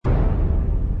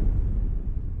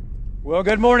Well,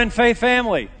 good morning, Faith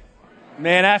family.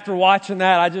 Man, after watching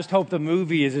that, I just hope the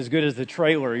movie is as good as the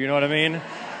trailer, you know what I mean?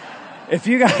 If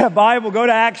you got a Bible, go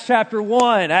to Acts chapter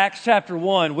 1. Acts chapter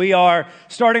 1. We are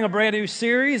starting a brand new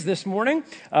series this morning.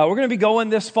 We're going to be going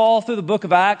this fall through the book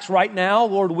of Acts. Right now,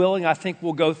 Lord willing, I think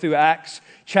we'll go through Acts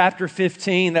chapter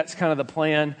 15. That's kind of the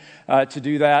plan to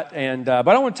do that. But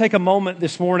I want to take a moment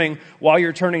this morning while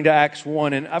you're turning to Acts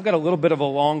 1. And I've got a little bit of a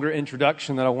longer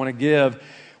introduction that I want to give,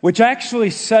 which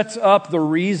actually sets up the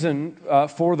reason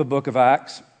for the book of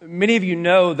Acts. Many of you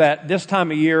know that this time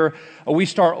of year, we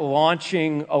start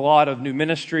launching a lot of new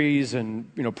ministries and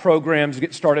programs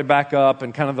get started back up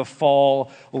and kind of the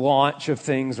fall launch of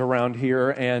things around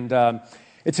here. And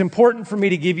it's important for me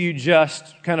to give you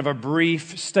just kind of a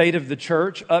brief state of the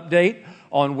church update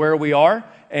on where we are.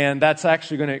 And that's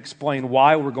actually going to explain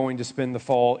why we're going to spend the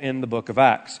fall in the book of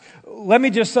Acts. Let me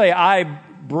just say, I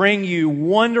bring you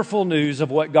wonderful news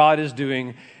of what God is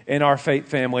doing in our faith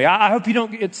family. I hope you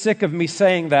don't get sick of me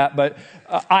saying that, but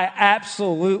I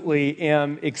absolutely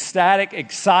am ecstatic,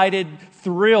 excited,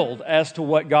 thrilled as to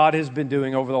what God has been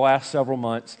doing over the last several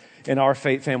months in our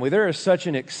faith family. There is such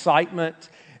an excitement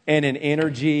and an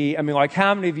energy. I mean, like,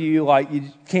 how many of you, you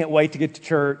can't wait to get to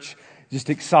church, just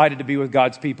excited to be with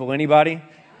God's people? Anybody?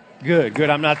 Good.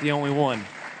 I'm not the only one.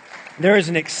 There is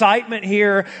an excitement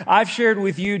here. I've shared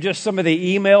with you just some of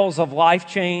the emails of Life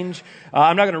Change.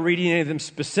 I'm not going to read any of them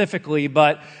specifically,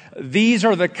 but these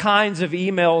are the kinds of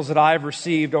emails that I've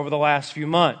received over the last few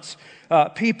months.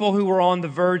 People who were on the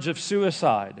verge of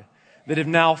suicide that have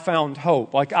now found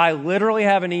hope. Like, I literally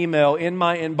have an email in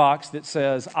my inbox that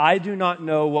says, "I do not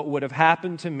know what would have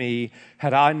happened to me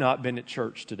had I not been at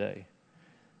church today."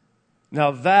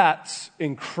 Now that's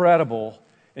incredible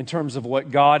in terms of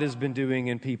what God has been doing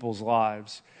in people's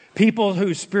lives. People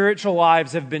whose spiritual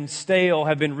lives have been stale,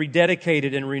 have been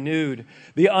rededicated and renewed.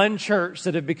 The unchurched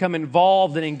that have become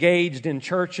involved and engaged in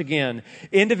church again.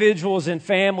 Individuals and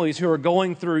families who are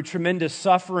going through tremendous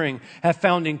suffering have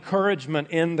found encouragement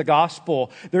in the gospel.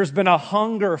 There's been a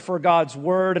hunger for God's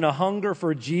word and a hunger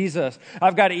for Jesus.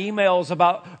 I've got emails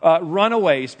about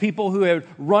runaways, people who have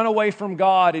run away from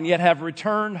God and yet have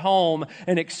returned home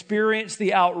and experienced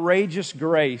the outrageous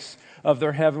grace of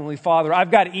their Heavenly Father. I've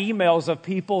got emails of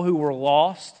people who were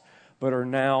lost but are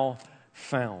now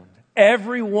found.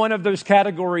 Every one of those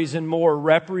categories and more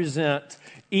represent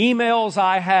emails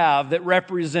I have that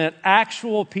represent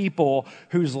actual people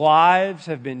whose lives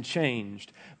have been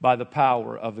changed by the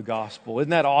power of the gospel. Isn't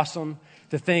that awesome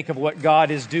to think of what God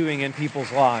is doing in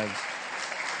people's lives?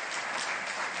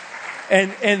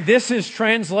 And this is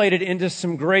translated into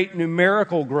some great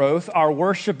numerical growth. Our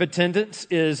worship attendance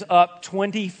is up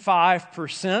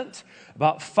 25%,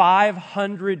 about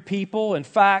 500 people. In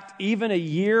fact, even a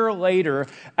year later,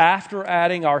 after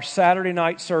adding our Saturday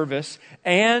night service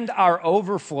and our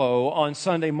overflow on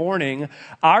Sunday morning,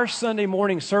 our Sunday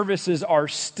morning services are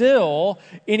still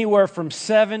anywhere from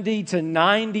 70 to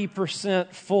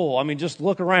 90% full. I mean, just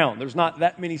look around. There's not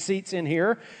that many seats in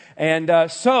here. And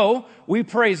so we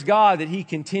praise God that He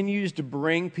continues to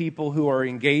bring people who are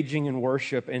engaging in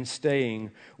worship and staying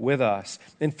with us.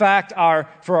 In fact,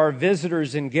 for our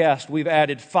visitors and guests, we've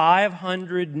added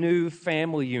 500 new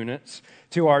family units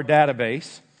to our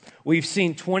database. We've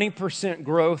seen 20%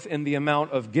 growth in the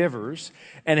amount of givers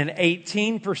and an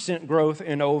 18% growth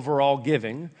in overall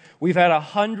giving. We've had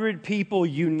 100 people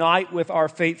unite with our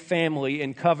faith family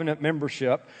in covenant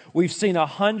membership. We've seen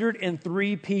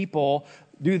 103 people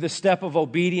do the step of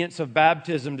obedience of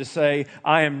baptism to say,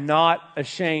 "I am not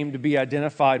ashamed to be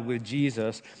identified with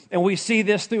Jesus." And we see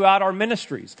this throughout our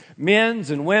ministries, men's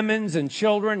and women's and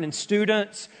children and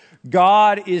students.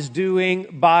 God is doing,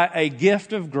 by a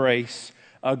gift of grace,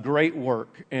 a great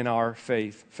work in our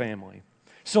faith family.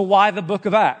 So why the book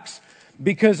of Acts?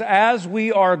 Because as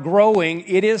we are growing,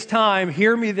 it is time,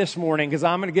 hear me this morning, because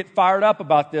I'm going to get fired up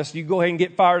about this. You go ahead and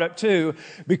get fired up too.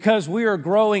 Because we are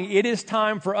growing, it is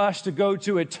time for us to go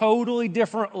to a totally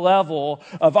different level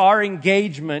of our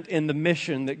engagement in the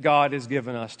mission that God has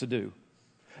given us to do.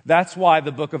 That's why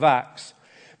the book of Acts.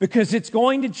 Because it's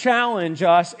going to challenge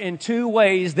us in two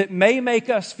ways that may make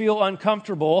us feel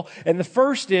uncomfortable. And the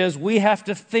first is we have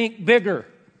to think bigger.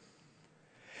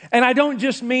 And I don't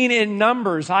just mean in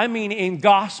numbers, I mean in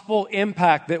gospel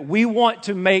impact, that we want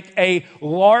to make a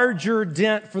larger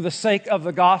dent for the sake of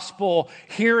the gospel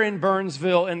here in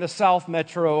Burnsville, in the South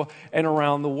Metro, and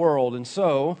around the world. And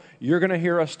so you're going to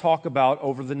hear us talk about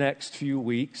over the next few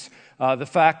weeks the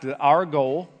fact that our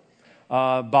goal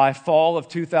by fall of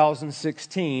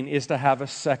 2016 is to have a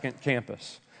second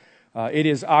campus. It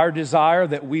is our desire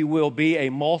that we will be a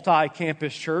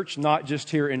multi-campus church, not just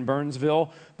here in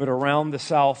Burnsville, but around the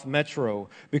South Metro.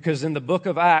 Because in the book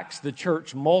of Acts, the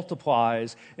church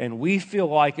multiplies, and we feel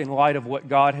like, in light of what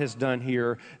God has done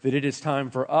here, that it is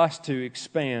time for us to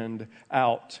expand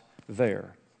out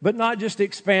there. But not just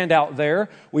expand out there,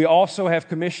 we also have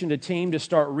commissioned a team to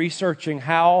start researching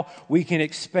how we can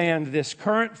expand this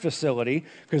current facility,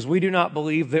 because we do not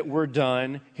believe that we're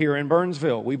done here in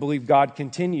Burnsville. We believe God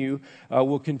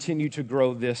will continue to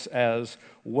grow this as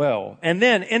well. And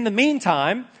then, in the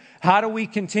meantime, how do we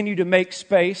continue to make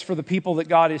space for the people that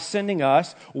God is sending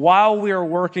us while we are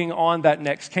working on that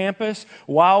next campus,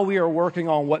 while we are working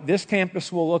on what this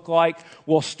campus will look like?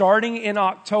 Well, starting in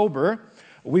October,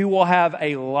 we will have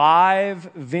a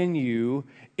live venue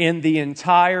in the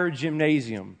entire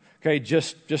gymnasium, okay,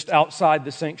 just outside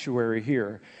the sanctuary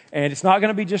here. And it's not going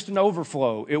to be just an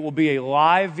overflow. It will be a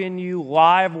live venue,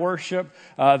 live worship.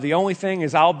 The only thing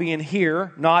is I'll be in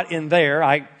here, not in there.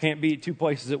 I can't be at two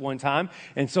places at one time.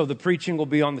 And so the preaching will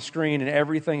be on the screen and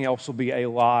everything else will be a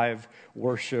live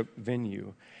worship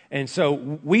venue. And so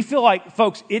we feel like,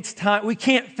 folks, it's time. We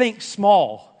can't think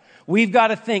small. We've got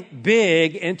to think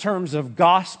big in terms of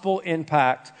gospel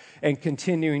impact and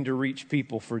continuing to reach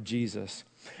people for Jesus.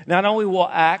 Not only will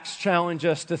Acts challenge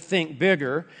us to think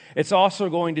bigger, it's also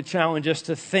going to challenge us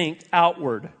to think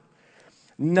outward.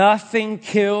 Nothing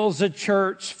kills a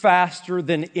church faster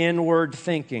than inward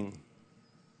thinking,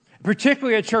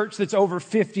 particularly a church that's over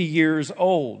 50 years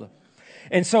old.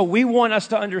 And so we want us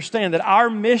to understand that our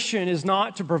mission is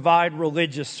not to provide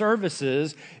religious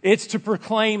services, it's to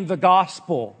proclaim the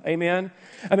gospel. Amen?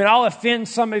 I mean, I'll offend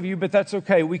some of you, but that's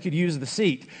okay. We could use the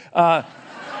seat.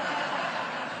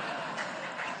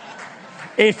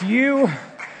 If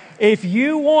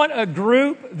you want a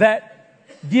group that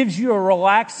gives you a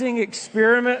relaxing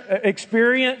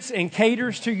experience and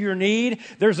caters to your need,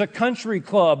 there's a country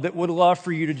club that would love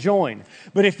for you to join.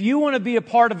 But if you want to be a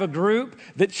part of a group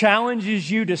that challenges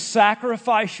you to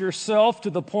sacrifice yourself to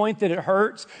the point that it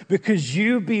hurts because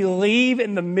you believe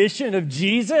in the mission of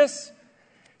Jesus,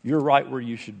 you're right where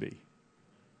you should be.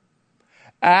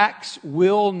 Acts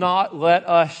will not let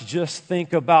us just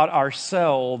think about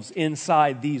ourselves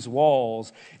inside these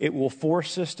walls. It will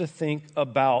force us to think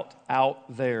about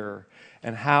out there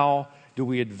and how do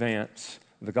we advance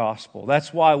the gospel.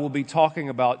 That's why we'll be talking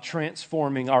about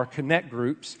transforming our connect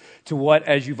groups to what,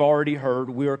 as you've already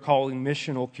heard, we are calling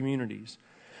missional communities.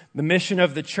 The mission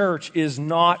of the church is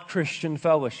not Christian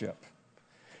fellowship.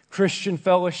 Christian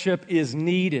fellowship is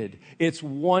needed. It's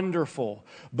wonderful.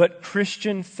 But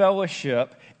Christian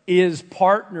fellowship is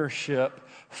partnership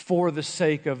for the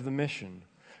sake of the mission,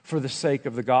 for the sake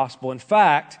of the gospel. In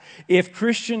fact, if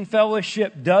Christian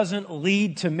fellowship doesn't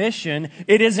lead to mission,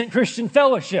 it isn't Christian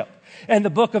fellowship. And the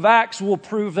book of Acts will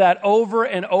prove that over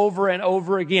and over and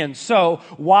over again. So,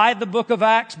 why the book of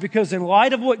Acts? Because in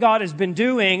light of what God has been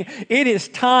doing, it is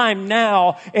time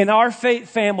now in our faith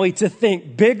family to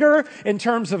think bigger in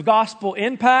terms of gospel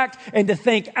impact and to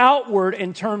think outward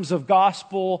in terms of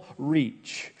gospel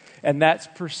reach. And that's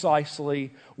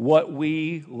precisely what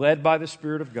we, led by the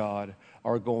Spirit of God,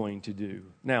 are going to do.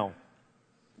 Now,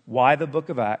 why the book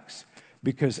of Acts?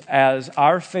 Because as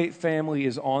our faith family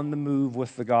is on the move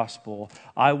with the gospel,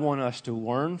 I want us to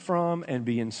learn from and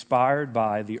be inspired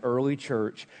by the early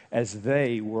church as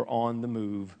they were on the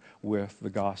move with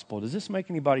the gospel. Does this make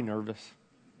anybody nervous?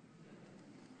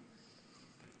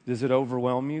 Does it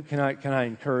overwhelm you? Can I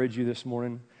encourage you this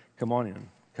morning? Come on in.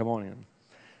 Come on in.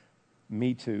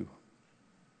 Me too.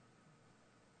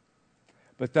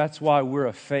 But that's why we're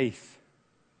a faith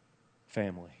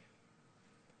family.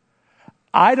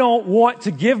 I don't want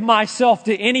to give myself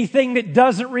to anything that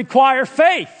doesn't require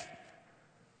faith.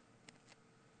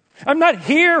 I'm not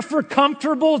here for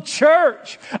comfortable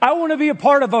church. I want to be a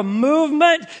part of a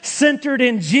movement centered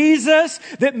in Jesus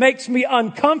that makes me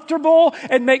uncomfortable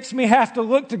and makes me have to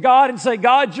look to God and say,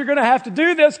 God, you're going to have to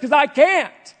do this because I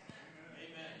can't.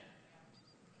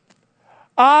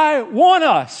 I want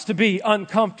us to be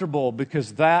uncomfortable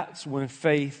because that's when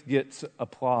faith gets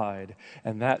applied.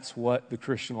 And that's what the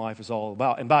Christian life is all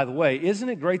about. And by the way, isn't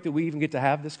it great that we even get to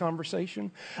have this conversation?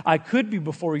 I could be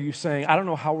before you saying, I don't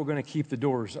know how we're going to keep the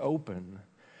doors open.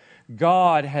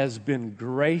 God has been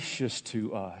gracious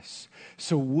to us.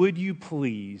 So would you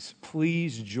please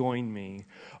join me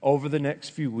over the next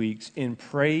few weeks in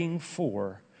praying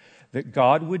for that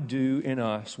God would do in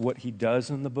us what He does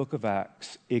in the book of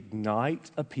Acts,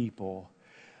 ignite a people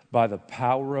by the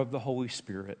power of the Holy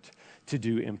Spirit to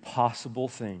do impossible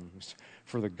things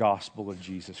for the gospel of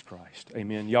Jesus Christ.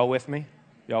 Amen. Y'all with me?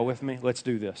 Y'all with me? Let's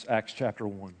do this. Acts chapter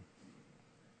 1.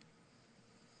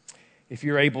 If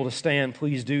you're able to stand,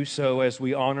 please do so as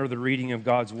we honor the reading of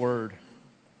God's Word.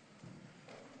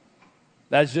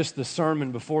 That's just the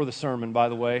sermon before the sermon, by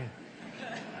the way.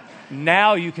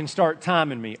 Now you can start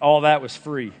timing me. All that was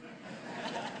free.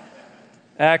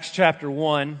 Acts chapter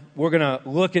 1. We're going to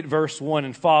look at verse 1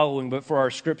 and following, but for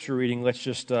our scripture reading, let's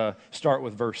just start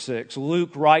with verse 6.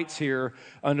 Luke writes here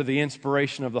under the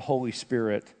inspiration of the Holy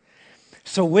Spirit.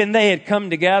 So when they had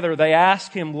come together, they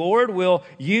asked him, Lord, will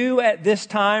you at this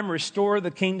time restore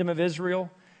the kingdom of Israel?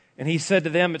 And he said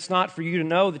to them, it's not for you to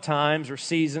know the times or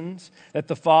seasons that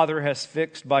the Father has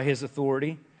fixed by his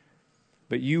authority,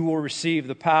 but you will receive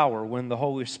the power when the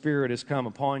Holy Spirit has come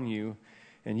upon you,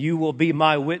 and you will be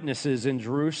my witnesses in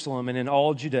Jerusalem and in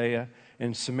all Judea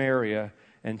and Samaria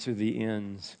and to the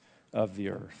ends of the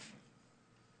earth.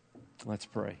 Let's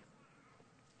pray.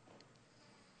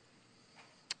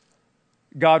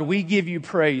 God, we give you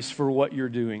praise for what you're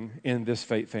doing in this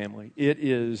faith family. It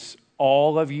is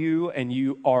all of you, and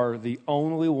you are the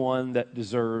only one that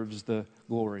deserves the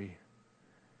glory.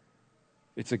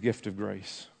 It's a gift of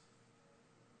grace.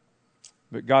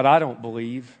 But God, I don't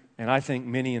believe, and I think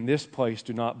many in this place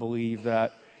do not believe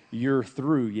that you're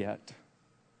through yet.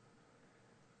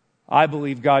 I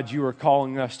believe, God, you are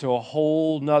calling us to a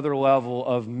whole nother level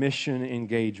of mission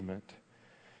engagement.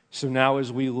 So now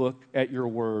as we look at your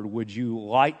word, would you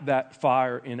light that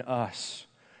fire in us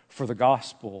for the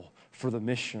gospel, for the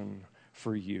mission,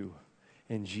 for you?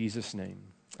 In Jesus' name,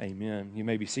 amen. You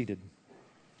may be seated.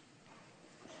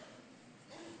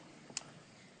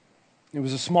 It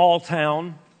was a small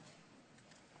town,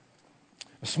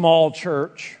 a small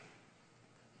church,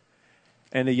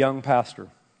 and a young pastor.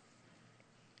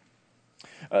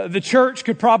 The church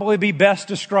could probably be best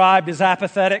described as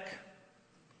apathetic,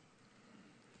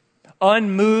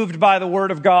 unmoved by the Word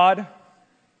of God,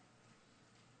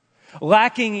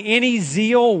 lacking any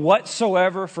zeal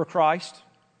whatsoever for Christ.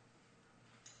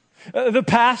 The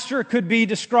pastor could be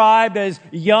described as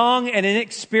young and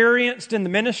inexperienced in the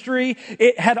ministry.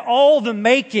 It had all the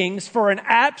makings for an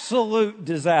absolute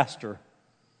disaster.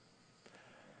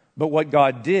 But what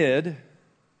God did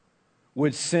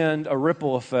would send a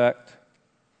ripple effect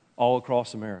all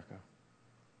across America.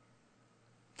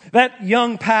 That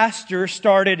young pastor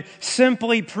started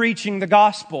simply preaching the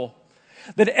gospel,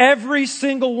 that every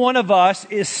single one of us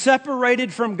is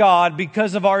separated from God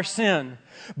because of our sin.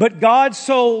 But God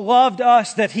so loved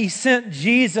us that He sent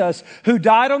Jesus, who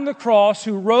died on the cross,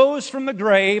 who rose from the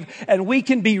grave, and we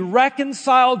can be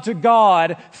reconciled to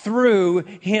God through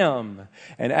Him.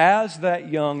 And as that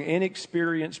young,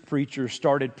 inexperienced preacher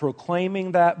started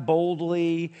proclaiming that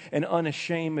boldly and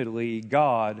unashamedly,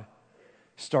 God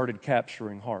started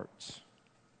capturing hearts.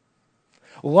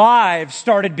 Lives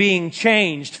started being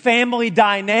changed. Family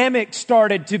dynamics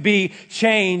started to be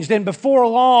changed. And before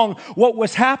long, what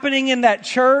was happening in that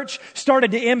church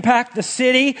started to impact the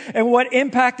city. And what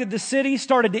impacted the city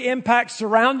started to impact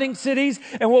surrounding cities.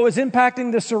 And what was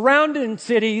impacting the surrounding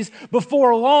cities,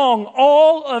 before long,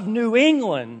 all of New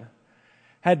England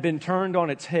had been turned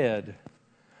on its head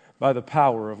by the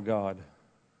power of God.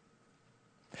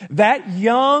 That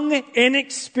young,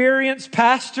 inexperienced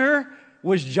pastor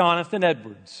was Jonathan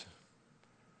Edwards.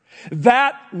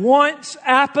 That once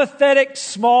apathetic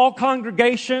small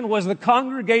congregation was the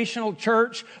Congregational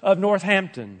Church of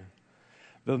Northampton.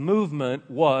 The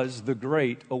movement was the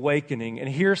Great Awakening. And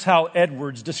here's how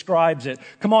Edwards describes it.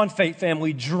 Come on, faith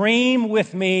family, dream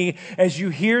with me as you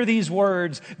hear these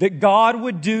words that God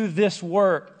would do this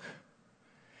work.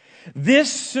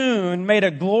 This soon made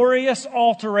a glorious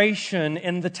alteration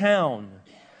in the town.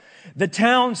 The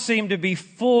town seemed to be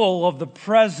full of the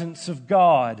presence of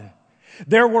God.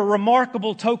 There were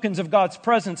remarkable tokens of God's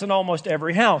presence in almost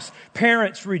every house.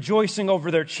 Parents rejoicing over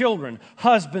their children,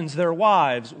 husbands their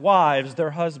wives, wives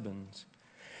their husbands.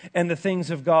 And the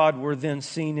things of God were then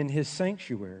seen in His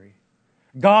sanctuary.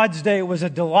 God's day was a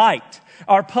delight.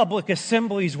 Our public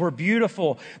assemblies were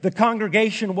beautiful. The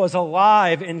congregation was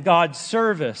alive in God's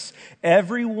service.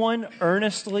 Everyone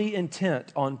earnestly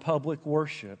intent on public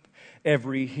worship.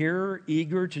 Every hearer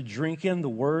eager to drink in the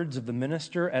words of the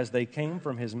minister as they came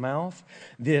from his mouth.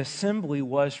 The assembly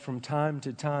was from time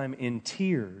to time in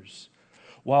tears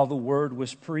while the word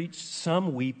was preached,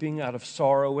 some weeping out of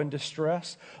sorrow and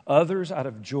distress, others out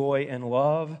of joy and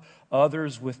love,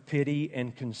 others with pity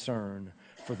and concern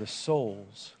for the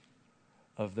souls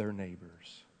of their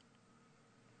neighbors.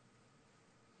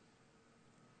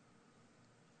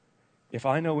 If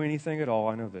I know anything at all,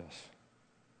 I know this.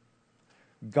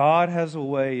 God has a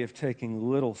way of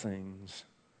taking little things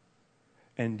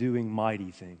and doing mighty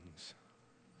things.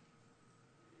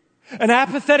 An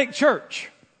apathetic church,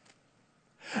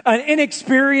 an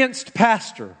inexperienced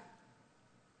pastor,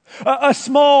 A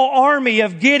small army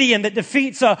of Gideon that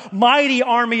defeats a mighty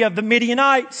army of the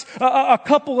Midianites. A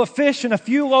couple of fish and a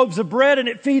few loaves of bread, and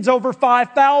it feeds over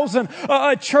 5,000.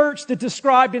 A church that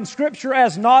described in Scripture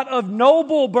as not of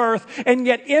noble birth, and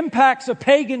yet impacts a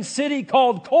pagan city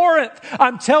called Corinth.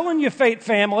 I'm telling you, Faith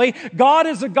family, God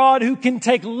is a God who can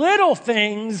take little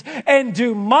things and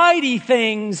do mighty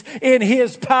things in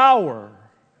His power.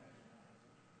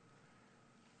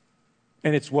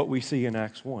 And it's what we see in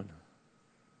Acts 1.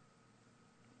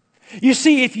 You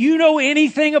see, if you know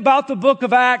anything about the book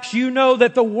of Acts, you know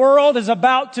that the world is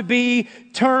about to be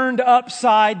turned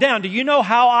upside down. Do you know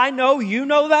how I know you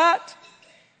know that?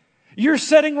 You're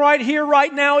sitting right here,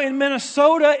 right now in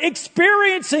Minnesota,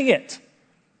 experiencing it.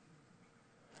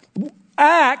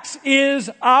 Acts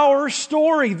is our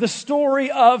story, the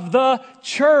story of the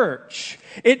church.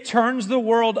 It turns the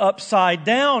world upside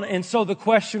down. And so the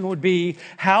question would be,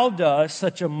 how does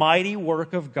such a mighty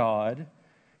work of God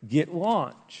get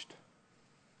launched?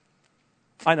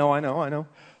 I know.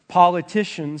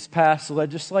 Politicians pass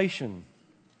legislation.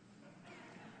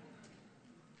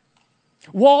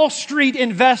 Wall Street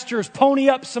investors pony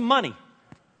up some money.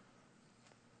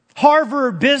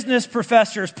 Harvard business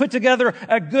professors put together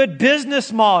a good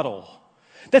business model.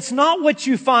 That's not what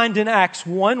you find in Acts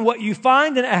 1. What you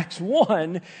find in Acts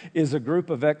 1 is a group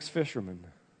of ex-fishermen.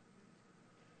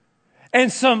 And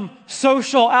some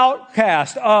social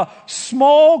outcast, a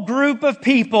small group of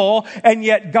people, and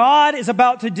yet God is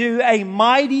about to do a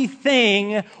mighty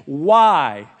thing.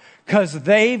 Why? Because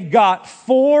they've got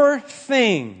 4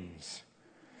 things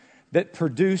that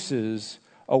produces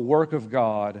a work of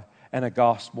God and a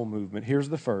gospel movement. Here's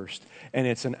the first, and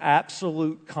it's an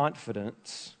absolute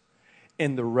confidence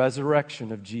in the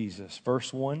resurrection of Jesus.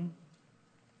 Verse 1,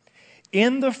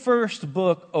 in the first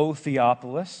book, O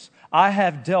Theophilus, I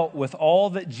have dealt with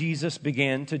all that Jesus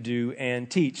began to do and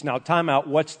teach. Now, time out.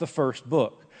 What's the first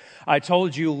book? I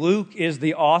told you Luke is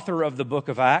the author of the book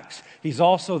of Acts. He's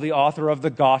also the author of the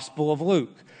Gospel of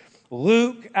Luke.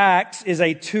 Luke, Acts is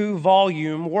a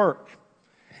 2-volume work.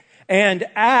 And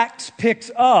Acts picks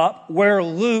up where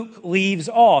Luke leaves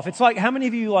off. It's like, how many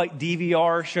of you like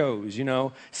DVR shows,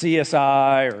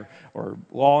 CSI or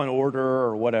Law and Order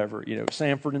or whatever,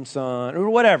 Sanford and Son or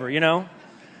whatever,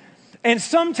 And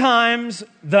sometimes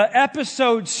the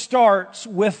episode starts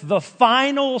with the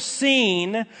final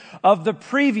scene of the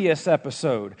previous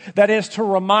episode. That is to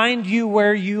remind you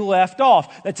where you left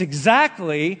off. That's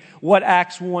exactly what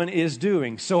Acts 1 is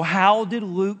doing. So how did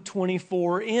Luke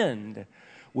 24 end?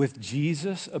 With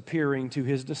Jesus appearing to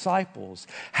His disciples.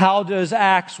 How does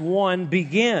Acts 1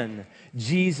 begin?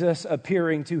 Jesus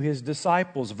appearing to His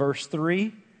disciples. Verse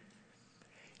 3,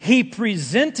 He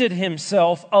presented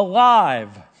Himself alive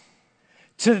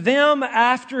to them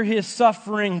after His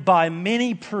suffering by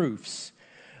many proofs,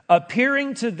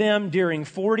 appearing to them during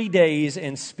 40 days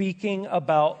and speaking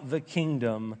about the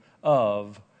kingdom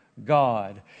of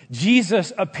God.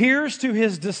 Jesus appears to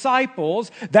His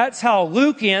disciples. That's how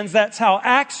Luke ends. That's how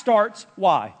Acts starts.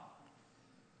 Why?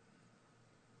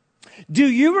 Do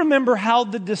you remember how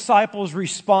the disciples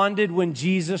responded when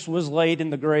Jesus was laid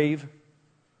in the grave?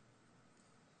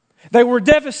 They were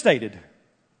devastated.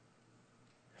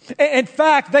 In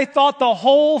fact, they thought the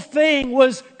whole thing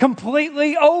was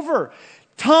completely over.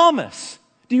 Thomas,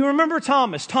 do you remember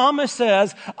Thomas? Thomas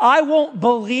says, I won't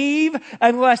believe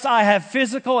unless I have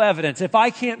physical evidence. If I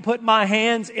can't put my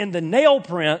hands in the nail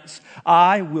prints,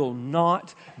 I will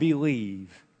not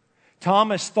believe.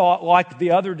 Thomas thought, like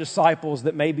the other disciples,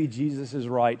 that maybe Jesus is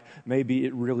right. Maybe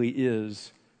it really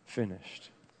is finished.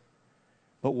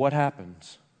 But what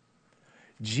happens?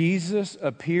 Jesus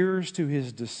appears to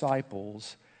His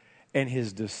disciples, and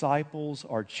His disciples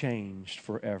are changed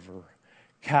forever.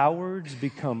 Cowards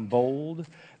become bold.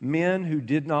 Men who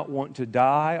did not want to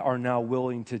die are now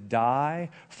willing to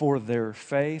die for their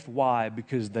faith. Why?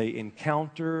 Because they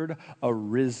encountered a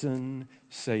risen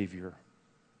Savior.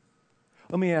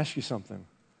 Let me ask you something.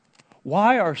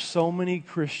 Why are so many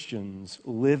Christians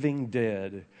living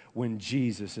dead when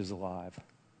Jesus is alive?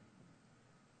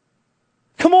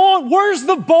 Come on, where's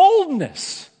the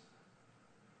boldness?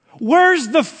 Where's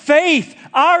the faith?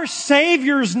 Our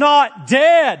Savior's not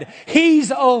dead. He's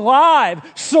alive.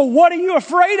 So what are you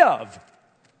afraid of?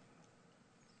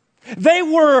 They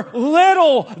were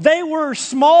little, they were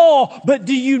small, but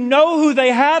do you know who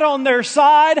they had on their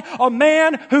side? A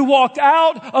man who walked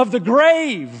out of the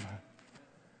grave.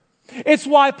 It's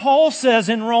why Paul says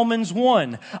in Romans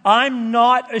 1, I'm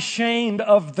not ashamed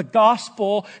of the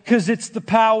gospel because it's the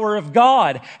power of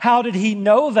God. How did he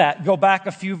know that? Go back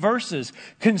a few verses.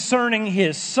 Concerning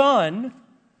his Son,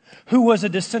 who was a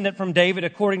descendant from David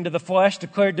according to the flesh,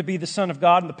 declared to be the Son of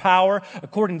God in the power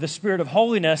according to the Spirit of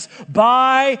holiness,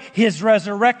 by his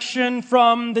resurrection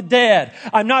from the dead.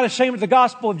 I'm not ashamed of the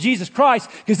gospel of Jesus Christ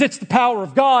because it's the power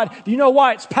of God. Do you know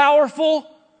why it's powerful?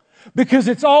 Because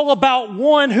it's all about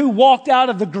one who walked out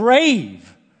of the grave.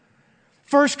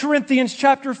 1 Corinthians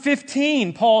chapter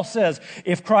 15, Paul says,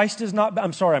 if Christ is not...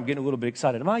 I'm sorry, I'm getting a little bit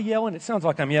excited. Am I yelling? It sounds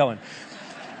like I'm yelling.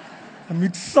 I'm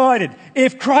excited.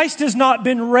 If Christ has not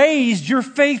been raised, your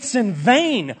faith's in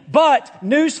vain. But,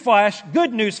 newsflash,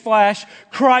 good newsflash,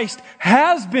 Christ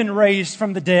has been raised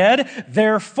from the dead.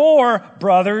 Therefore,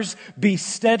 brothers, be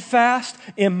steadfast,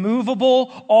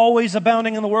 immovable, always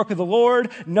abounding in the work of the Lord,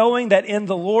 knowing that in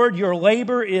the Lord your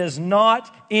labor is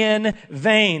not in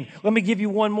vain. Let me give you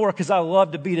one more because I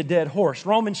love to beat a dead horse.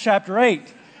 Romans chapter 8.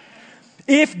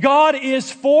 If God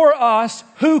is for us,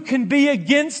 who can be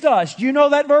against us? Do you know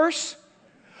that verse?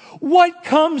 What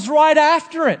comes right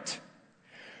after it?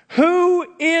 Who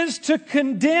is to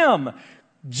condemn?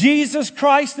 Jesus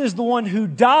Christ is the one who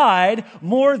died,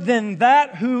 more than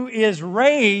that, who is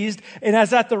raised and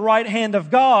is at the right hand of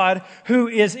God, who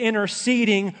is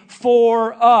interceding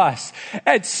for us.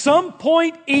 At some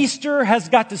point, Easter has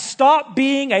got to stop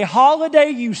being a holiday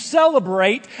you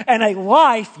celebrate and a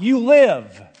life you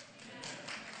live.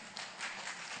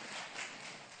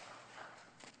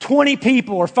 20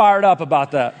 people are fired up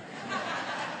about that.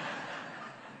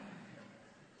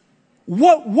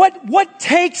 What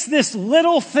takes this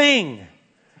little thing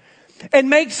and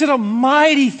makes it a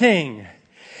mighty thing?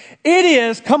 It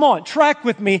is, come on, track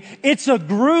with me. It's a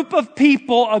group of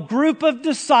people, a group of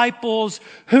disciples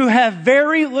who have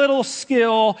very little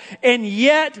skill, and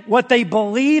yet what they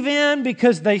believe in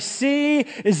because they see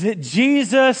is that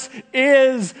Jesus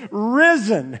is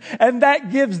risen. And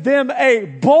that gives them a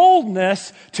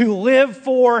boldness to live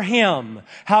for Him.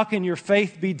 How can your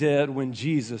faith be dead when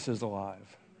Jesus is alive?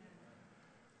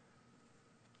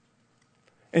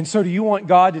 And so do you want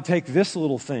God to take this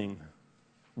little thing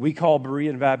we call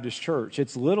Berean Baptist Church?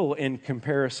 It's little in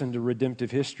comparison to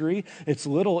redemptive history. It's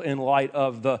little in light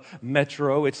of the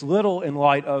metro. It's little in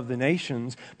light of the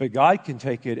nations. But God can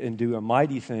take it and do a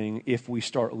mighty thing if we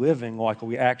start living like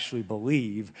we actually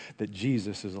believe that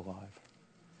Jesus is alive.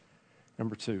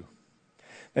 Number two,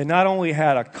 they not only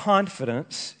had a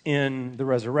confidence in the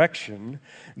resurrection,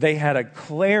 they had a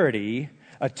clarity,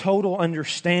 a total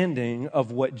understanding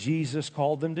of what Jesus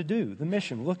called them to do, the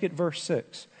mission. Look at verse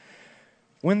 6.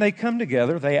 When they come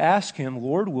together, they ask him,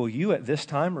 Lord, will you at this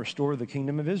time restore the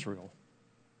kingdom of Israel?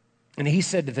 And he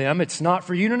said to them, it's not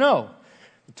for you to know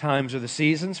the times or the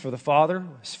seasons, for the Father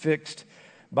is fixed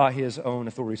by his own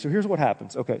authority. So here's what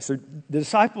happens. Okay, so the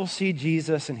disciples see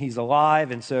Jesus and he's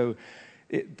alive, and so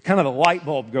kind of the light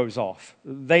bulb goes off.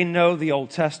 They know the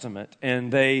Old Testament,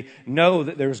 and they know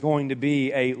that there's going to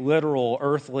be a literal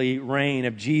earthly reign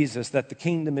of Jesus, that the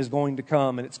kingdom is going to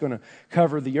come and it's going to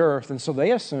cover the earth. And so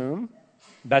they assume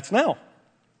that's now.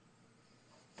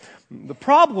 The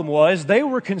problem was they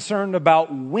were concerned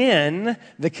about when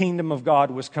the kingdom of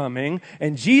God was coming,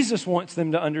 and Jesus wants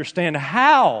them to understand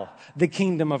how the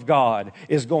kingdom of God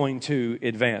is going to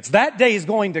advance. That day is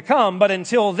going to come, but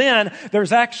until then,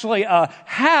 there's actually a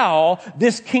how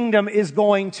this kingdom is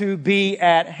going to be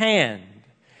at hand.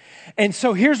 And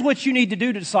so here's what you need to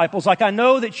do, disciples. Like, I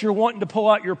know that you're wanting to pull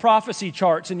out your prophecy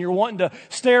charts and you're wanting to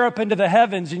stare up into the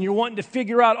heavens and you're wanting to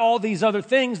figure out all these other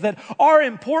things that are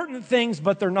important things,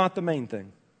 but they're not the main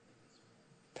thing.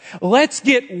 Let's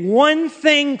get one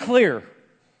thing clear.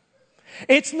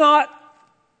 It's not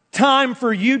time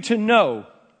for you to know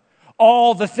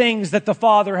all the things that the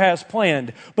Father has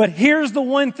planned. But here's the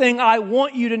one thing I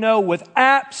want you to know with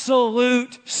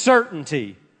absolute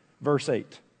certainty. Verse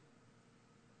 8.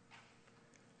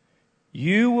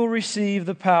 You will receive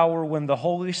the power when the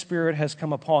Holy Spirit has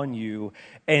come upon you,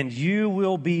 and you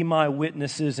will be my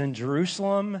witnesses in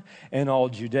Jerusalem and all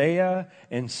Judea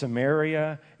and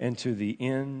Samaria and to the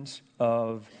ends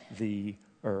of the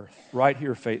earth. Right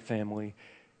here, Faith Family,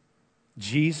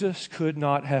 Jesus could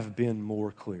not have been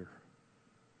more clear.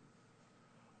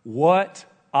 What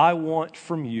I want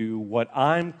from you, what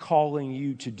I'm calling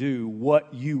you to do,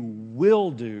 what you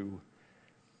will do,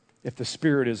 if the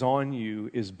Spirit is on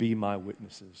you, is be my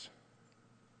witnesses.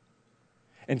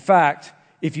 In fact,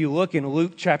 if you look in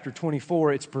Luke chapter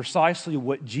 24, it's precisely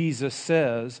what Jesus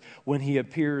says when he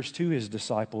appears to his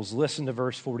disciples. Listen to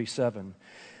verse 47.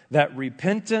 That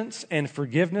repentance and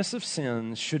forgiveness of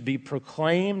sins should be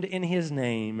proclaimed in his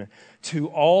name to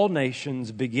all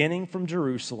nations, beginning from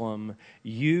Jerusalem.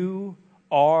 You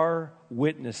are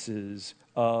witnesses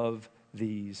of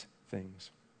these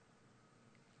things.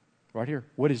 Right here.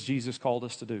 What has Jesus called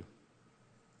us to do?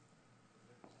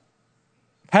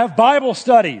 Have Bible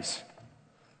studies.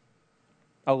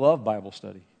 I love Bible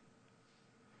study.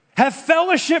 Have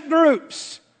fellowship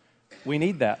groups. We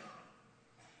need that.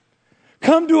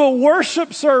 Come to a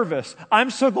worship service. I'm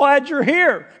so glad you're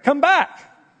here. Come back.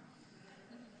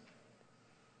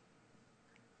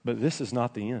 But this is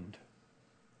not the end.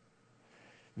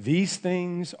 These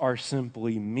things are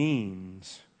simply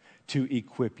means to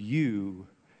equip you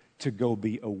to go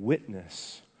be a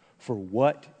witness for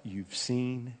what you've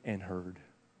seen and heard.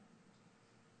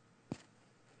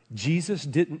 Jesus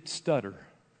didn't stutter.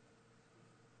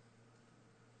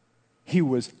 He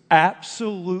was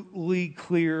absolutely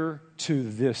clear to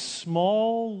this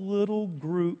small little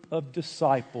group of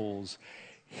disciples.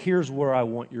 Here's where I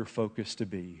want your focus to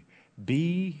be.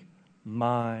 Be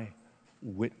my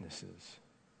witnesses.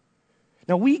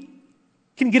 Now, we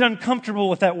can get uncomfortable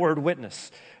with that word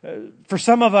witness. For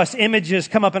some of us, images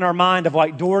come up in our mind of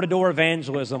like door-to-door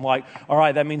evangelism, like, all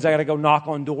right, that means I got to go knock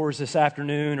on doors this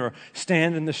afternoon or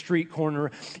stand in the street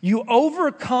corner. You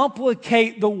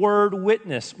overcomplicate the word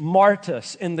witness,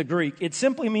 martus in the Greek. It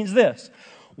simply means this: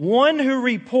 one who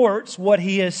reports what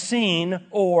he has seen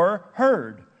or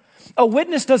heard. A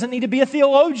witness doesn't need to be a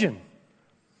theologian.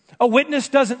 A witness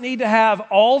doesn't need to have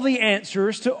all the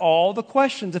answers to all the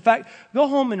questions. In fact, go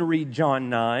home and read John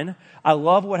 9. I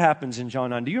love what happens in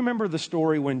John 9. Do you remember the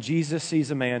story when Jesus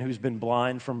sees a man who's been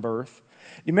blind from birth?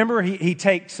 You remember he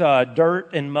takes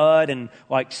dirt and mud and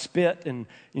like spit and,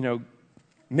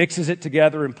 mixes it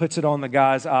together and puts it on the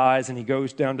guy's eyes, and he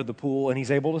goes down to the pool and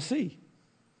he's able to see. Do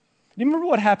you remember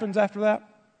what happens after that?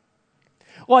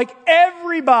 Like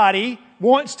everybody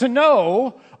wants to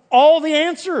know all the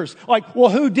answers. Like, well,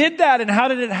 who did that and how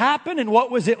did it happen and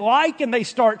what was it like? And they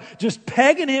start just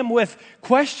pegging him with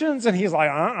questions, and he's like,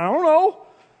 I don't know.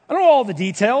 I don't know all the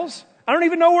details. I don't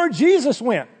even know where Jesus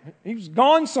went. He was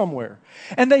gone somewhere.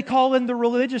 And they call in the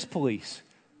religious police,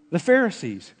 the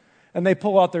Pharisees, and they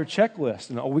pull out their checklist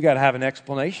and, we got to have an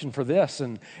explanation for this,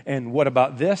 and what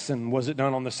about this, and was it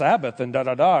done on the Sabbath, and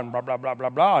da-da-da, and blah, blah, blah, blah,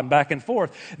 blah, and back and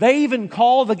forth. They even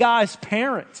call the guy's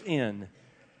parents in.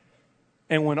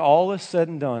 And when all is said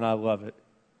and done, I love it.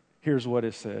 Here's what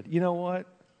is said. You know what?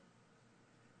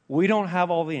 We don't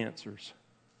have all the answers,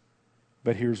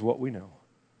 but here's what we know.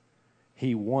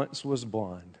 He once was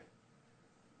blind,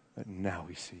 but now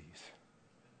he sees.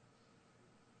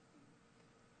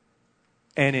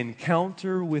 An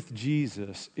encounter with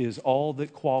Jesus is all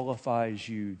that qualifies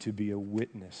you to be a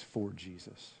witness for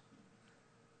Jesus.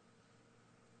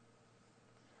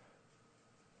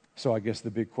 So I guess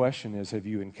the big question is, have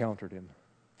you encountered him?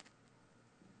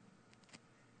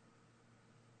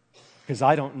 Because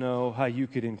I don't know how you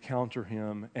could encounter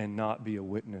him and not be a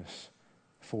witness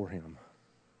for him.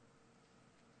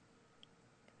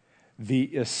 The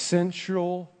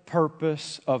essential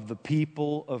purpose of the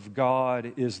people of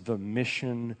God is the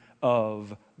mission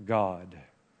of God.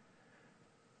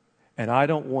 And I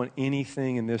don't want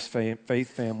anything in this faith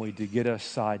family to get us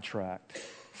sidetracked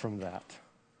from that.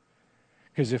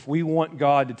 Because if we want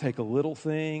God to take a little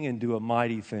thing and do a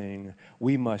mighty thing,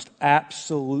 we must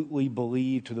absolutely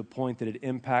believe to the point that it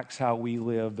impacts how we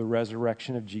live, the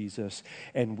resurrection of Jesus.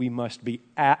 And we must be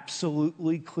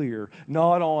absolutely clear,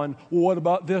 not on, well, what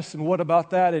about this and what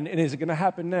about that, and is it going to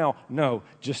happen now? No,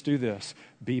 just do this.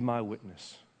 Be my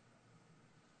witness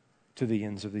to the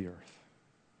ends of the earth.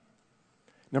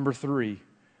 Number 3,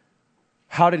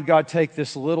 how did God take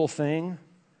this little thing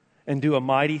and do a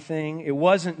mighty thing? It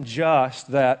wasn't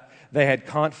just that they had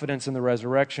confidence in the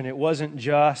resurrection. It wasn't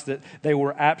just that they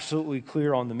were absolutely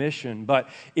clear on the mission. But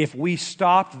if we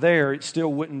stopped there, it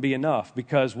still wouldn't be enough,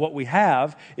 because what we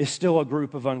have is still a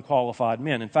group of unqualified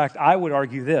men. In fact, I would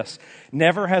argue this: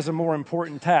 never has a more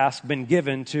important task been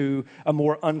given to a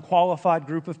more unqualified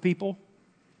group of people.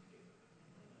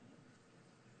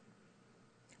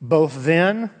 Both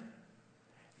then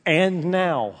and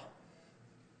now.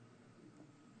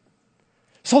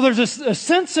 So there's a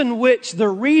sense in which the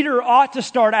reader ought to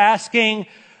start asking,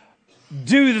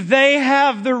 do they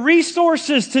have the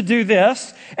resources to do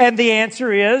this? And the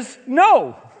answer is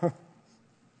no.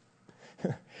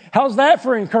 How's that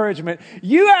for encouragement?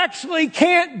 You actually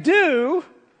can't do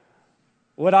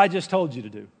what I just told you to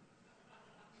do.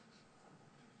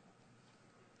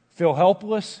 Feel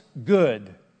helpless?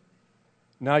 Good.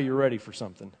 Now you're ready for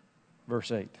something. Verse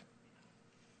 8.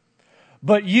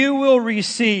 But you will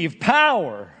receive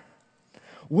power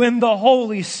when the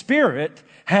Holy Spirit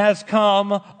has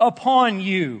come upon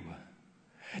you.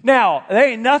 Now, there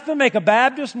ain't nothing make a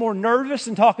Baptist more nervous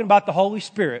than talking about the Holy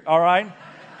Spirit, all right?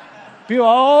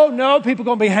 People, people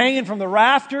going to be hanging from the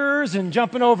rafters and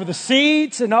jumping over the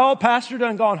seats, and pastor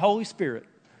done gone Holy Spirit.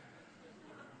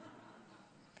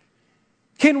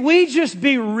 Can we just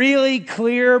be really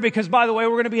clear? Because, by the way,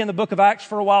 we're going to be in the book of Acts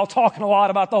for a while, talking a lot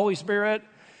about the Holy Spirit.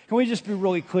 Can we just be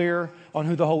really clear on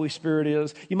who the Holy Spirit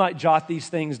is? You might jot these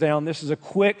things down. This is a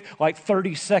quick,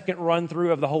 30-second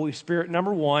run-through of the Holy Spirit.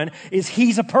 Number one is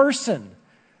He's a person.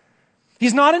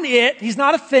 He's not an it. He's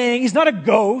not a thing. He's not a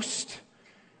ghost.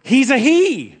 He's a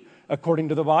He, according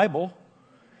to the Bible.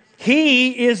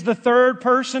 He is the third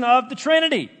person of the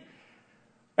Trinity.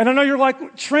 And I know you're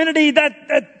like, Trinity,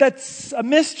 that's a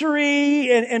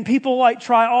mystery, and people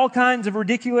try all kinds of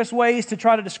ridiculous ways to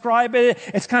try to describe it.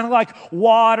 It's kind of like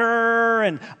water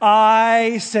and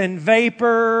ice and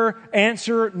vapor.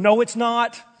 Answer, no, it's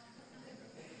not.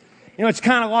 It's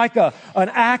kind of like an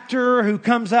actor who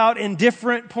comes out in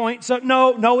different points.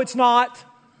 No, it's not.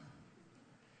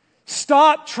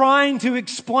 Stop trying to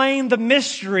explain the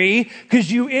mystery because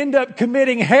you end up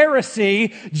committing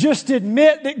heresy. Just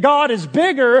admit that God is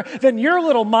bigger than your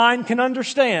little mind can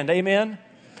understand. Amen?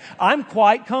 I'm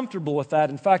quite comfortable with that.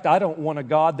 In fact, I don't want a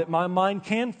God that my mind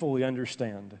can fully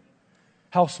understand.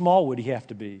 How small would He have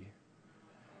to be?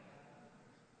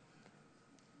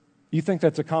 You think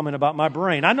that's a comment about my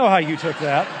brain. I know how you took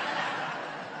that.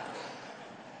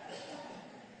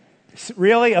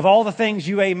 Really? Of all the things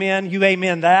you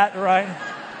amen that, right?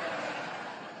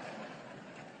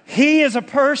 He is a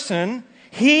person,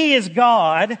 He is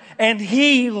God, and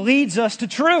He leads us to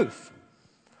truth.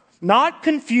 Not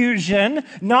confusion,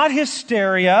 not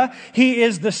hysteria. He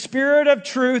is the Spirit of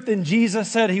truth, and Jesus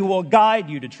said He will guide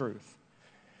you to truth.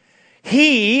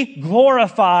 He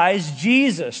glorifies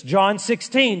Jesus. John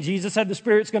 16, Jesus said the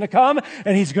Spirit's going to come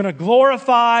and He's going to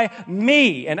glorify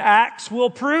me. And Acts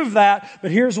will prove that. But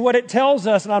here's what it tells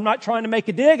us, and I'm not trying to make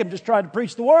a dig, I'm just trying to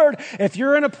preach the Word. If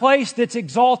you're in a place that's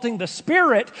exalting the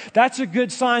Spirit, that's a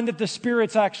good sign that the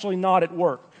Spirit's actually not at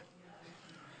work.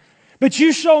 But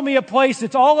you show me a place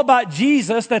that's all about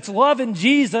Jesus, that's loving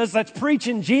Jesus, that's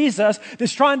preaching Jesus,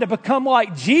 that's trying to become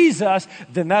like Jesus,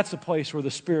 then that's a place where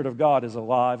the Spirit of God is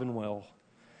alive and well.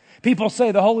 People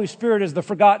say the Holy Spirit is the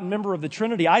forgotten member of the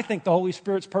Trinity. I think the Holy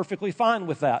Spirit's perfectly fine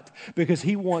with that because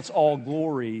He wants all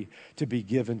glory to be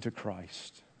given to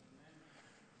Christ.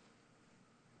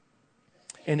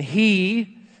 And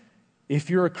He,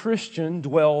 if you're a Christian,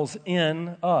 dwells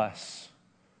in us.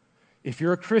 If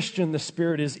you're a Christian, the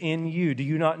Spirit is in you. Do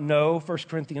you not know, 1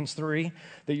 Corinthians 3,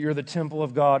 that you're the temple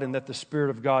of God and that the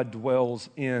Spirit of God dwells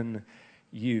in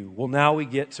you? Well, now we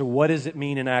get to what does it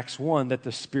mean in Acts 1 that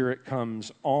the Spirit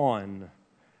comes on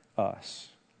us?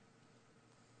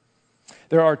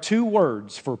 There are two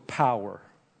words for power.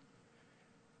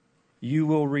 You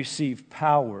will receive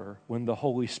power when the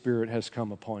Holy Spirit has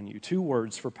come upon you. Two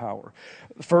words for power.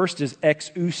 First is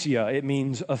exousia. It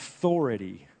means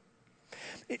authority.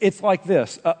 It's like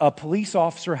this. A police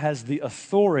officer has the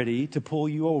authority to pull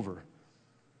you over,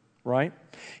 right?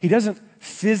 He doesn't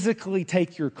physically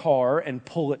take your car and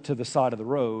pull it to the side of the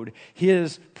road.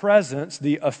 His presence,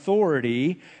 the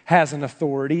authority, has an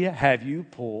authority to have you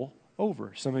pull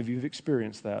over. Some of you have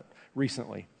experienced that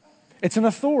recently. It's an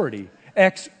authority,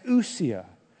 exousia.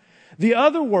 The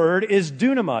other word is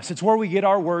dunamis. It's where we get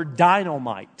our word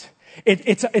dynamite.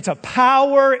 It's a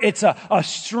power, it's a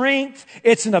strength,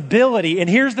 it's an ability. And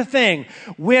here's the thing.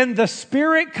 When the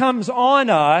Spirit comes on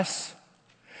us,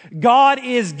 God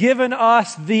is given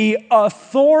us the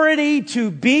authority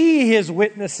to be His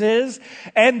witnesses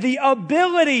and the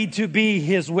ability to be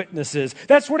His witnesses.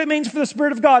 That's what it means for the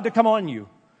Spirit of God to come on you.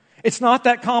 It's not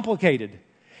that complicated.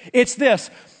 It's this.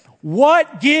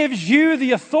 What gives you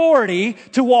the authority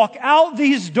to walk out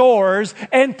these doors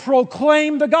and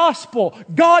proclaim the gospel?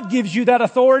 God gives you that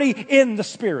authority in the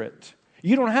Spirit.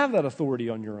 You don't have that authority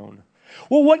on your own.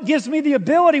 Well, what gives me the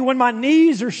ability when my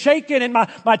knees are shaking and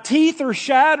my teeth are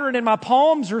shattering and my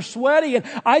palms are sweaty and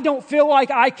I don't feel like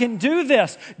I can do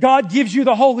this? God gives you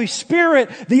the Holy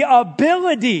Spirit, the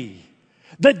ability,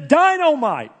 the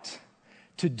dynamite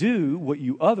to do what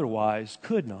you otherwise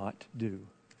could not do.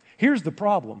 Here's the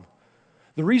problem.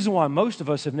 The reason why most of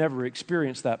us have never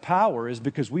experienced that power is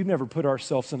because we've never put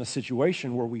ourselves in a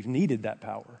situation where we've needed that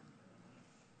power.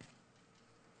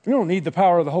 You don't need the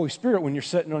power of the Holy Spirit when you're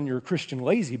sitting on your Christian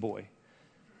lazy boy.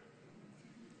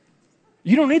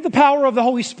 You don't need the power of the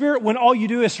Holy Spirit when all you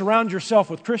do is surround yourself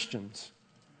with Christians.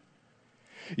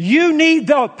 You need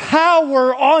the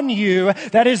power on you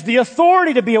that is the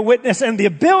authority to be a witness and the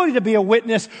ability to be a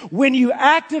witness when you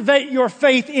activate your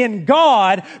faith in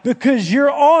God because you're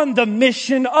on the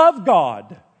mission of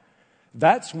God.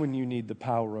 That's when you need the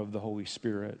power of the Holy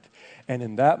Spirit. And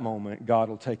in that moment, God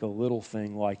will take a little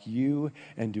thing like you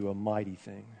and do a mighty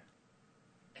thing.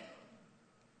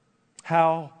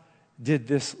 How did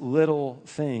this little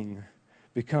thing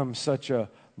become such a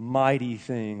mighty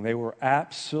thing. They were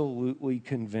absolutely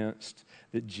convinced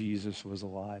that Jesus was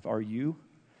alive. Are you?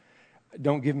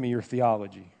 Don't give me your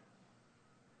theology.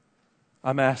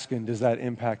 I'm asking, does that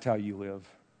impact how you live?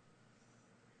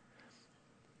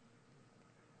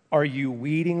 Are you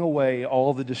weeding away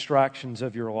all the distractions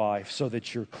of your life so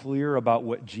that you're clear about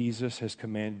what Jesus has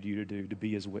commanded you to do, to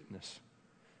be His witness?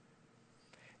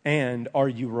 And are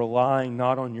you relying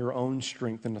not on your own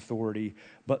strength and authority,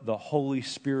 but the Holy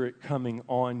Spirit coming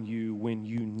on you when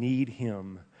you need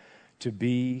Him to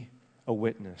be a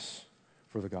witness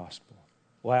for the gospel?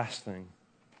 Last thing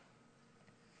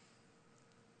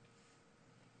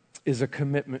is a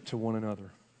commitment to one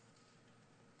another.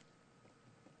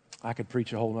 I could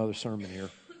preach a whole other sermon here.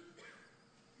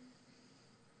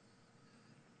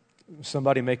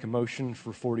 Somebody make a motion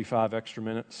for 45 extra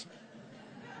minutes.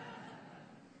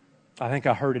 I think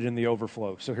I heard it in the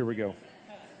overflow, so here we go.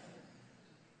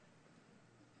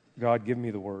 God, give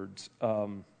me the words.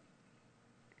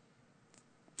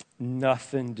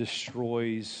 Nothing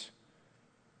destroys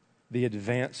the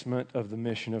advancement of the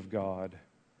mission of God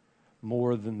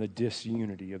more than the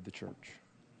disunity of the church.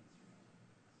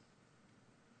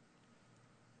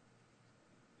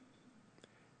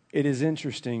 It is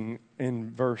interesting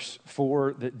in verse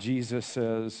 4 that Jesus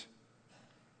says,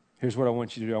 here's what I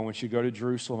want you to do. I want you to go to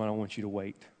Jerusalem and I want you to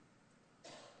wait.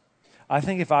 I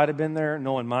think if I'd have been there,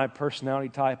 knowing my personality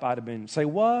type, I'd have been, say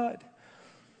what?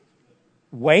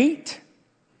 Wait?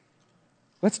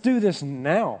 Let's do this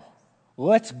now.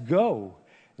 Let's go.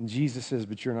 And Jesus says,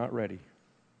 but you're not ready.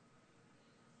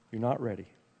 You're not ready.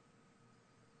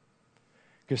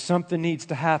 Because something needs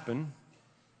to happen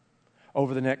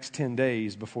over the next 10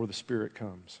 days before the Spirit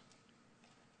comes.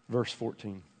 Verse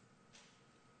 14.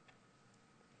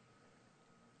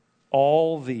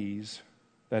 All these,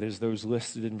 that is those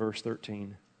listed in verse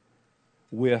 13,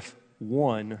 with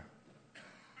one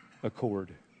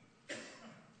accord.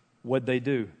 What'd they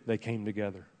do? They came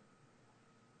together.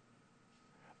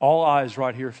 All eyes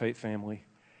right here, Faith Family.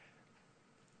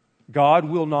 God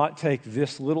will not take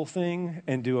this little thing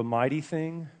and do a mighty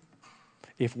thing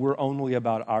if we're only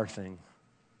about our thing.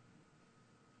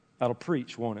 That'll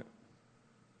preach, won't it?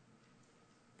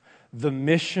 The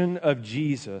mission of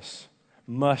Jesus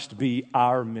must be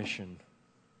our mission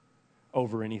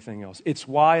over anything else. It's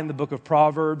why in the book of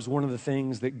Proverbs, one of the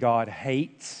things that God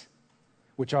hates,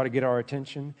 which ought to get our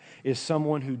attention, is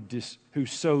someone who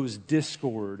sows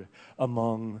discord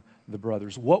among the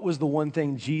brothers. What was the one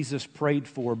thing Jesus prayed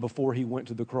for before He went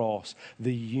to the cross?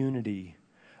 The unity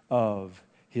of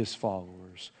His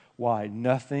followers. Why?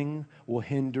 Nothing will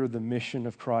hinder the mission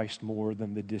of Christ more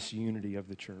than the disunity of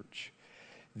the church.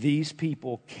 These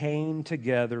people came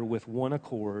together with one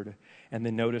accord, and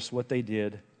then notice what they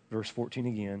did. Verse 14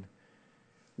 again.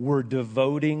 Were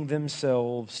devoting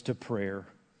themselves to prayer,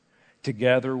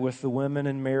 together with the women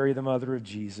and Mary, the mother of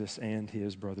Jesus, and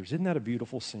His brothers. Isn't that a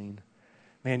beautiful scene?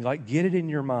 Man, get it in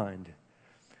your mind.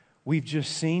 We've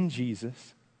just seen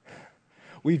Jesus.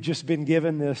 We've just been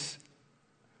given this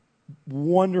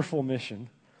wonderful mission.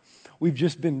 We've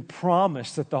just been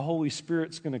promised that the Holy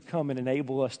Spirit's going to come and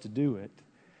enable us to do it.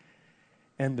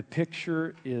 And the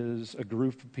picture is a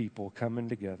group of people coming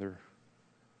together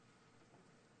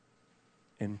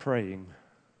and praying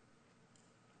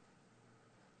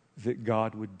that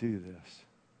God would do this.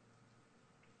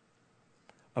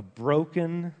 A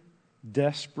broken,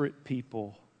 desperate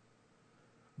people,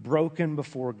 broken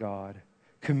before God,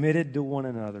 committed to one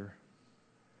another.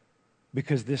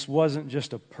 Because this wasn't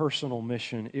just a personal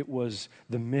mission, it was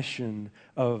the mission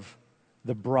of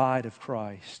the bride of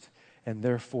Christ, and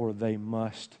therefore they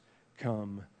must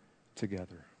come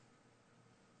together.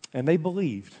 And they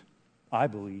believed, I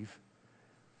believe,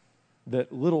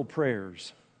 that little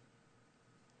prayers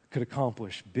could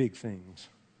accomplish big things.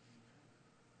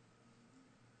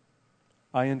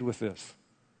 I end with this.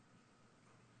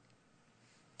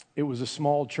 It was a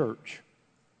small church.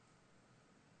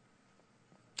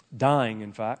 Dying,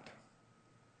 in fact,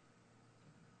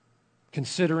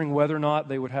 considering whether or not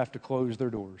they would have to close their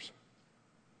doors.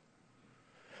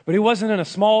 But it wasn't in a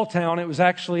small town, it was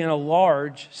actually in a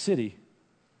large city,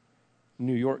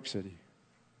 New York City.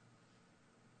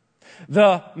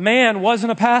 The man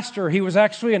wasn't a pastor, he was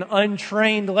actually an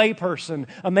untrained layperson,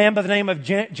 a man by the name of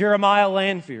Jeremiah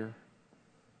Lanphier.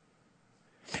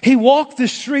 He walked the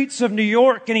streets of New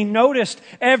York and he noticed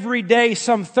every day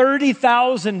some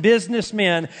 30,000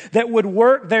 businessmen that would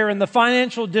work there in the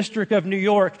financial district of New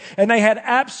York, and they had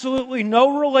absolutely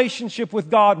no relationship with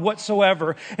God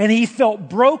whatsoever. And he felt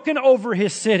broken over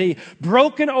his city,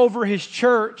 broken over his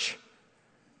church.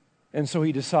 And so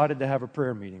he decided to have a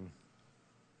prayer meeting.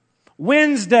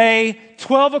 Wednesday,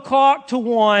 12 o'clock to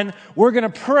 1, we're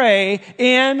going to pray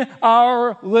in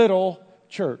our little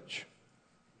church.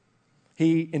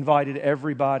 He invited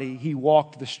everybody. He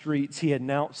walked the streets. He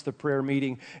announced the prayer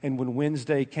meeting. And when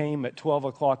Wednesday came at 12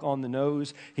 o'clock on the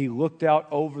nose, he looked out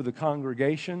over the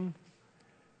congregation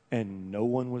and no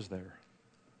one was there.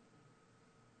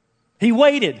 He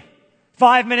waited.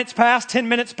 5 minutes passed, 10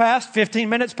 minutes passed, 15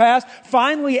 minutes passed.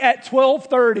 Finally, at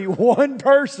 12:30, one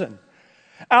person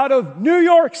out of New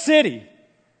York City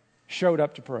showed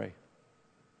up to pray.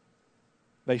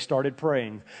 They started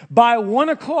praying. By 1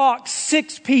 o'clock,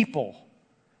 6 people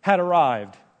had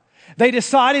arrived. They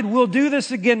decided we'll do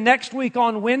this again next week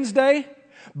on Wednesday.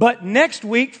 But next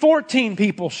week, 14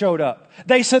 people showed up.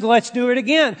 They said, let's do it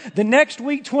again. The next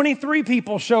week, 23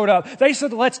 people showed up. They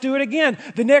said, let's do it again.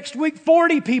 The next week,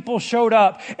 40 people showed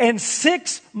up. And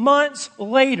 6 months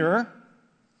later,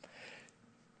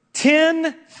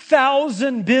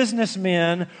 10,000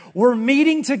 businessmen were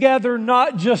meeting together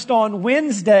not just on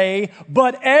Wednesday,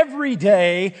 but every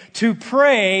day to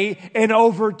pray in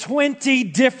over 20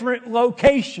 different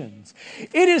locations.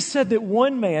 It is said that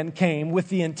one man came with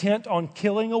the intent on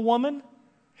killing a woman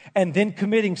and then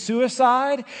committing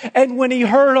suicide. And when he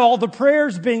heard all the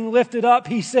prayers being lifted up,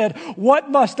 he said,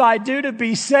 what must I do to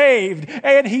be saved?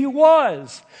 And he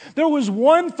was. There was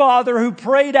one father who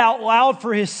prayed out loud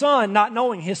for his son, not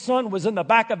knowing his son was in the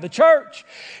back of the church.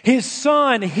 His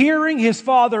son, hearing his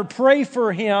father pray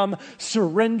for him,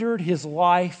 surrendered his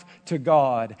life to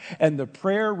God. And the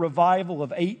prayer revival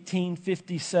of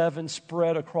 1857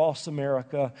 spread across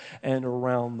America and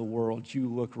around the world. You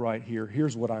look right here.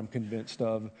 Here's what I'm convinced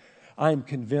of. I'm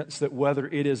convinced that whether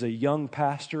it is a young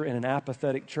pastor in an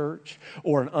apathetic church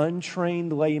or an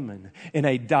untrained layman in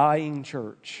a dying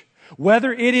church,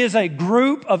 whether it is a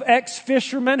group of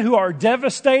ex-fishermen who are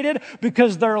devastated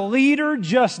because their leader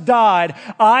just died,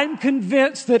 I'm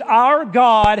convinced that our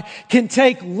God can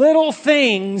take little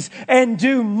things and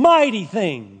do mighty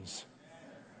things.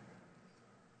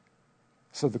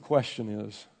 So the question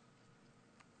is,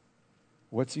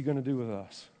 what's He going to do with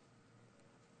us?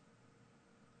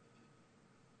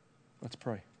 Let's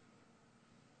pray.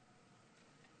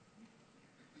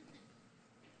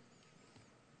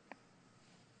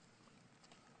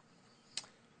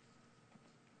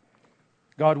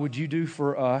 God, would you do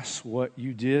for us what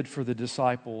you did for the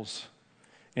disciples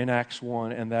in Acts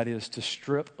 1, and that is to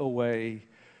strip away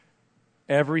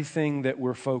everything that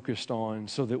we're focused on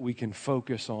so that we can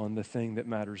focus on the thing that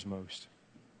matters most.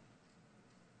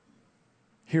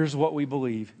 Here's what we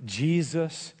believe.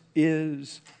 Jesus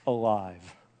is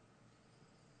alive.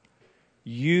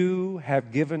 You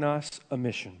have given us a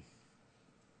mission.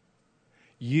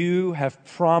 You have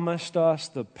promised us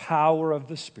the power of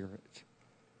the Spirit.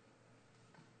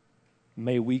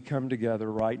 May we come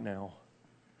together right now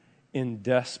in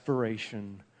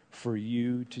desperation for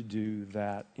you to do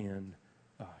that in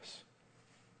us.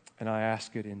 And I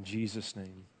ask it in Jesus'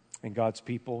 name. And God's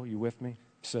people, you with me?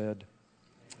 Said,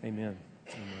 amen.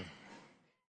 Amen.